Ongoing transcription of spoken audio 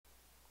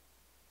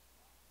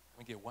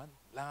get one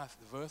last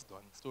verse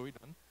done, story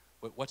done,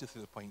 but what is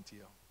the point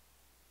here?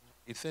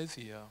 It says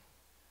here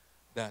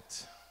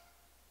that,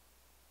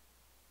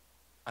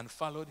 and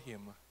followed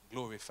him,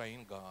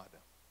 glorifying God.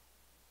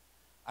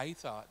 I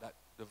thought that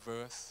the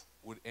verse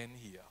would end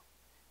here.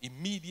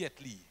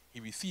 Immediately, he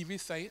received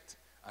his sight,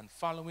 and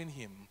following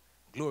him,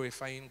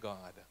 glorifying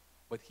God.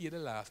 But hear the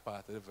last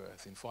part of the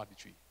verse in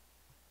 43.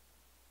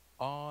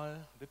 All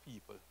the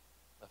people,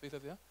 that's what it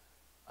says here,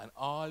 and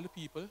all the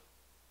people,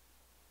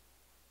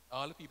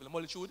 the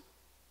multitude,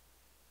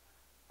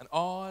 and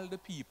all the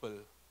people,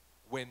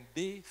 when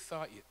they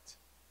saw it,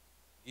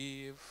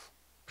 gave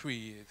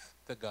praise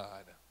to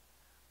God.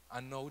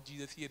 And now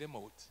Jesus heard them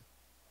out.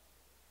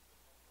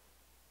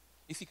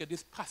 You see,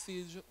 this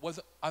passage was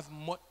as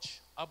much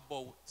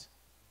about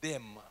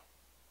them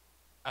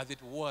as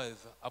it was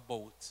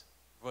about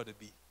Brother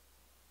B.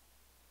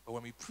 But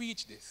when we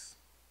preach this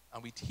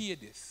and we hear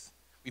this,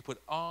 we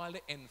put all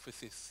the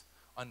emphasis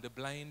on the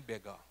blind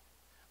beggar,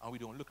 and we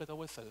don't look at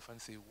ourselves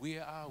and say,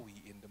 where are we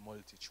in the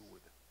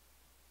multitude?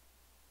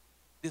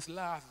 This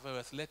last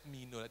verse let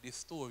me know that this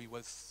story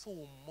was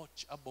so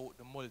much about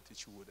the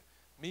multitude,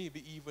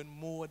 maybe even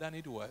more than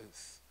it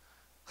was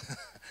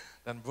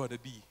than Brother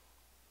B.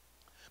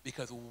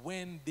 Because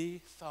when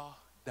they saw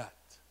that,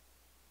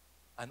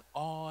 and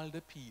all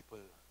the people,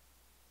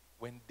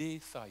 when they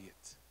saw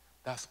it,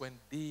 that's when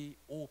they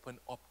opened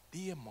up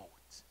their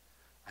mouth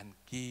and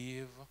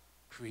gave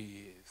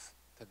praise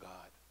to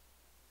God.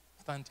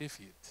 Stand to your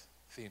feet,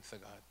 saints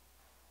of God.